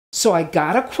So I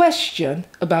got a question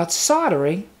about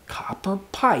soldering copper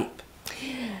pipe.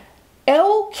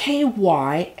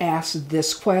 LKY asked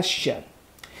this question.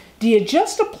 Do you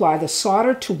just apply the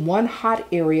solder to one hot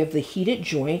area of the heated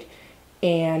joint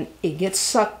and it gets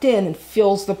sucked in and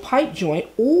fills the pipe joint,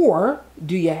 or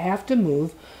do you have to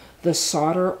move the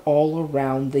solder all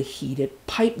around the heated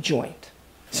pipe joint?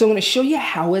 So I'm going to show you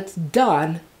how it's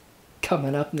done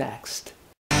coming up next.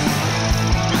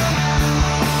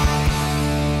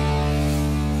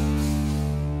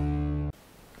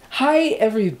 Hi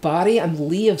everybody, I'm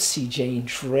Leah of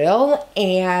seejanedrill,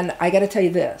 and I gotta tell you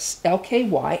this,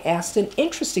 LKY asked an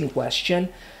interesting question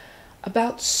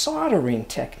about soldering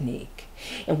technique.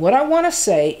 And what I want to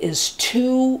say is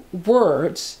two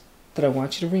words that I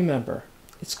want you to remember.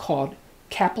 It's called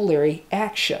capillary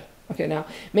action. Okay, now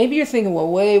maybe you're thinking,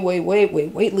 well, wait,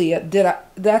 Leah,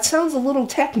 that sounds a little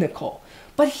technical.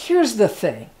 But here's the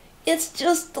thing, it's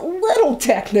just a little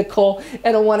technical,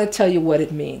 and I want to tell you what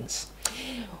it means.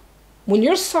 When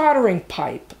you're soldering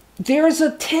pipe, there's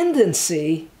a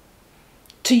tendency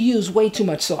to use way too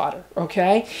much solder,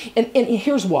 okay? And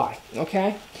here's why,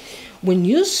 okay? When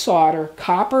you solder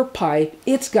copper pipe,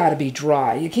 it's got to be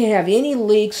dry. You can't have any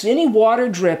leaks, any water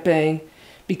dripping,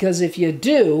 because if you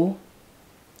do,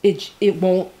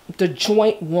 the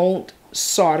joint won't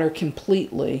solder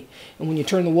completely. And when you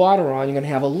turn the water on, you're going to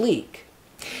have a leak.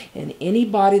 And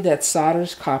anybody that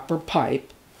solders copper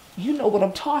pipe, you know what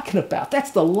I'm talking about.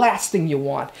 That's the last thing you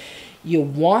want. You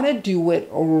want to do it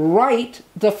right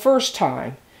the first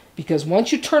time, because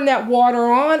once you turn that water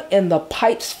on and the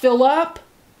pipes fill up,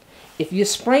 if you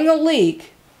spring a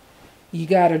leak, you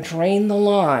got to drain the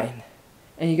line,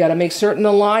 and you got to make certain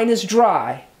the line is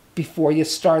dry before you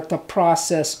start the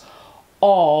process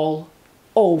all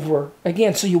over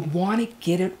again. So you want to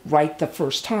get it right the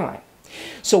first time.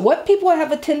 So what people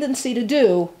have a tendency to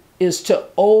do is to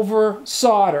over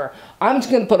solder. I'm just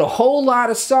going to put a whole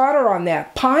lot of solder on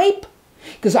that pipe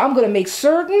because I'm going to make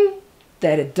certain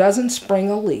that it doesn't spring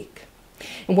a leak.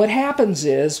 And what happens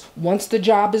is, once the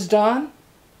job is done,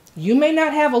 you may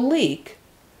not have a leak,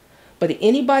 but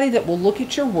anybody that will look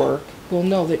at your work will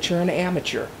know that you're an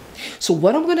amateur. So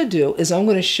what I'm going to do is I'm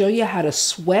going to show you how to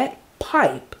sweat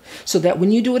pipe so that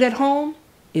when you do it at home,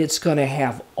 it's going to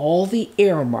have all the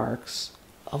air marks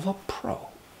of a pro.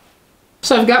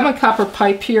 So I've got my copper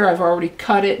pipe here. I've already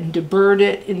cut it and deburred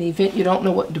it. In the event you don't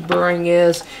know what deburring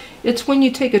is, it's when you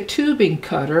take a tubing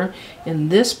cutter, and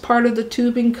this part of the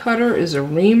tubing cutter is a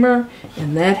reamer,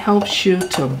 and that helps you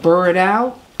to burr it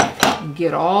out and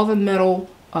get all the metal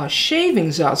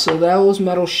shavings out, so those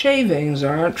metal shavings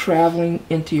aren't traveling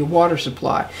into your water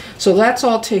supply. So that's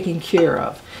all taken care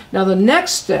of. Now the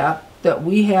next step that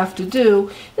we have to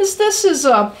do is, this is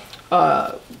a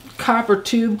copper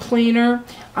tube cleaner.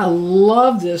 I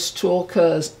love this tool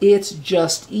because it's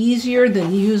just easier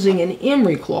than using an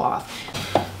emery cloth.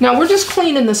 Now we're just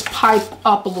cleaning this pipe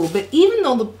up a little bit. Even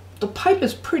though the pipe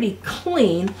is pretty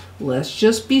clean, let's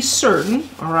just be certain,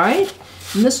 all right?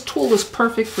 And this tool is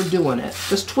perfect for doing it.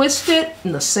 Just twist it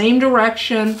in the same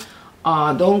direction.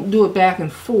 Don't do it back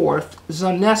and forth. It's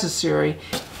unnecessary.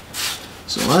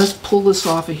 So let's pull this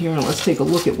off of here and let's take a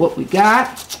look at what we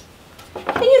got.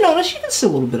 And you notice you can see a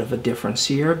little bit of a difference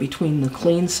here between the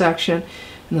clean section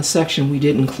and the section we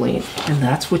didn't clean. And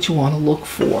that's what you want to look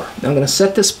for. Now I'm going to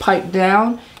set this pipe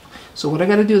down. So what I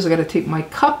got to do is I got to take my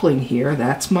coupling here.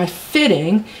 That's my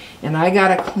fitting. And I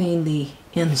got to clean the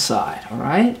inside, all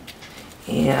right?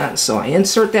 And so I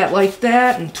insert that like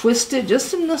that and twist it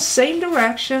just in the same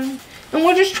direction. And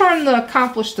we're just trying to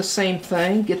accomplish the same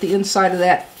thing. Get the inside of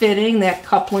that fitting, that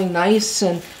coupling nice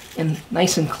and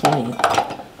clean.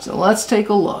 So let's take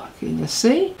a look. Can you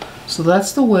see? So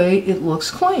that's the way it looks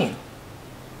clean.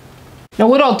 Now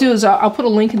what I'll do is I'll put a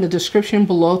link in the description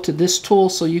below to this tool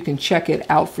so you can check it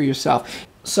out for yourself.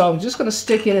 So I'm just going to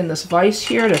stick it in this vise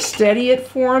here to steady it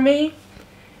for me,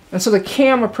 and so the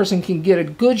camera person can get a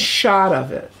good shot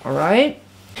of it, all right?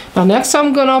 Now next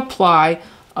I'm going to apply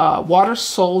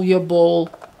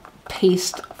water-soluble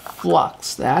paste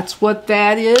flux. That's what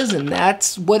that is, and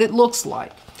that's what it looks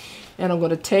like. And I'm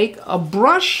going to take a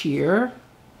brush here,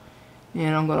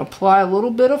 and I'm going to apply a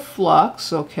little bit of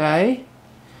flux, okay,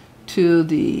 to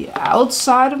the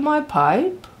outside of my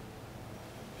pipe.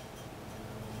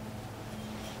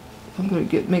 I'm going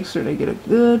to make sure I get a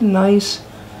good, nice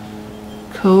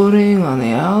coating on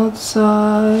the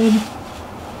outside.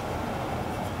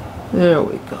 There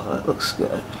we go. That looks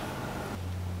good.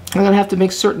 I'm going to have to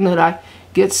make certain that I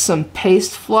get some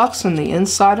paste flux on the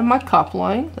inside of my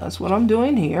coupling. That's what I'm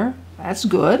doing here. That's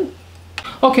good.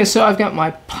 Okay, so I've got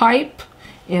my pipe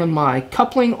and my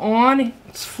coupling on.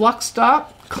 It's fluxed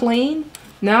up, clean.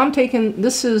 Now I'm taking,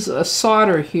 this is a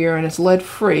solder here and it's lead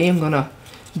free. I'm going to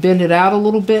bend it out a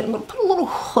little bit. I'm going to put a little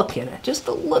hook in it, just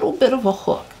a little bit of a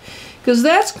hook. Because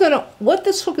that's going to, what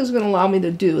this hook is going to allow me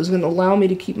to do is going to allow me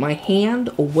to keep my hand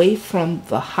away from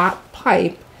the hot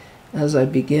pipe as I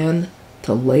begin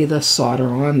to lay the solder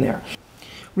on there.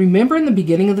 Remember in the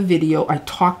beginning of the video, I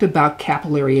talked about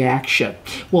capillary action.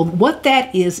 Well, what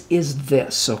that is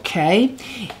this, okay?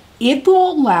 It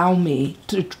will allow me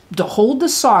to hold the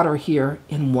solder here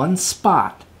in one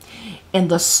spot.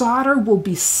 And the solder will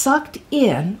be sucked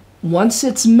in. Once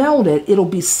it's melted, it'll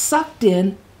be sucked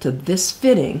in to this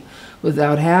fitting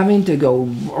without having to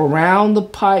go around the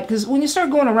pipe. Because when you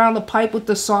start going around the pipe with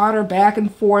the solder back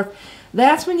and forth,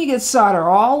 that's when you get solder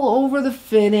all over the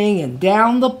fitting and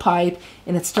down the pipe,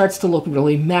 and it starts to look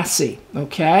really messy,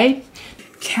 okay?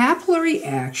 Capillary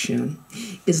action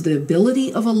is the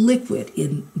ability of a liquid,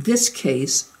 in this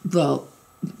case, the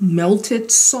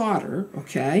melted solder,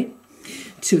 okay,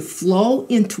 to flow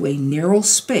into a narrow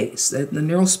space, the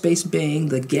narrow space being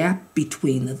the gap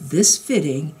between this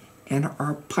fitting and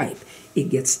our pipe. It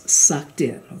gets sucked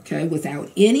in, okay, without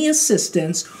any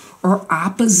assistance or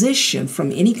opposition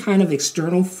from any kind of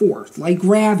external force, like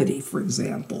gravity, for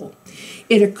example.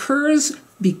 It occurs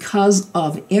because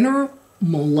of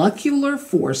intermolecular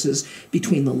forces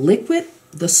between the liquid,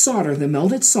 the solder, the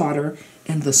melted solder,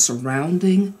 and the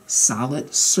surrounding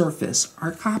solid surface,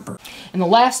 our copper. And the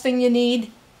last thing you need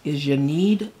is you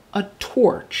need a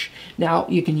torch. Now,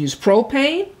 you can use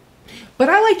propane, but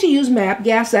I like to use MAP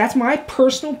gas. That's my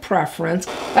personal preference.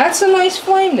 That's a nice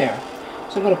flame there.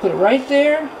 So I'm going to put it right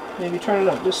there. Maybe turn it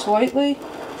up just slightly.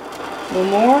 A little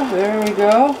more. There we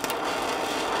go.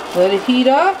 Let it heat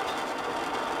up.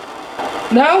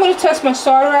 Now I'm going to test my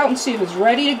solder out and see if it's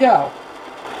ready to go.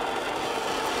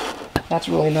 That's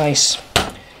really nice.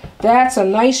 That's a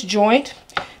nice joint.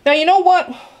 Now you know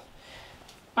what?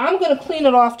 I'm going to clean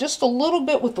it off just a little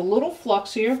bit with the little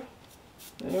flux here.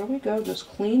 There we go. Just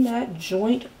clean that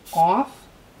joint off.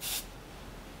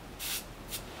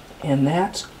 And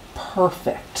that's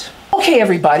perfect. Okay,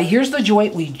 everybody, here's the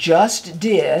joint we just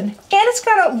did. And it's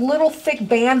got a little thick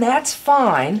band. That's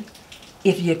fine.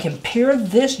 If you compare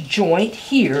this joint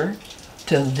here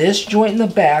to this joint in the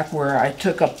back where I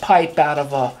took a pipe out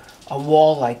of a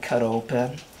wall I cut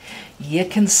open, you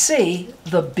can see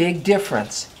the big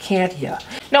difference, can't you?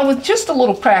 Now, with just a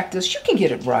little practice, you can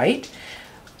get it right.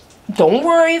 Don't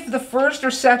worry if the first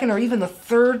or second or even the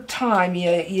third time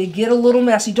you get a little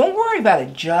messy. Don't worry about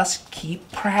it. Just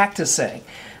keep practicing.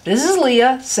 This is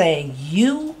Leah saying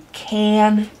you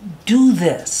can do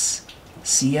this.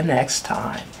 See you next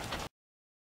time.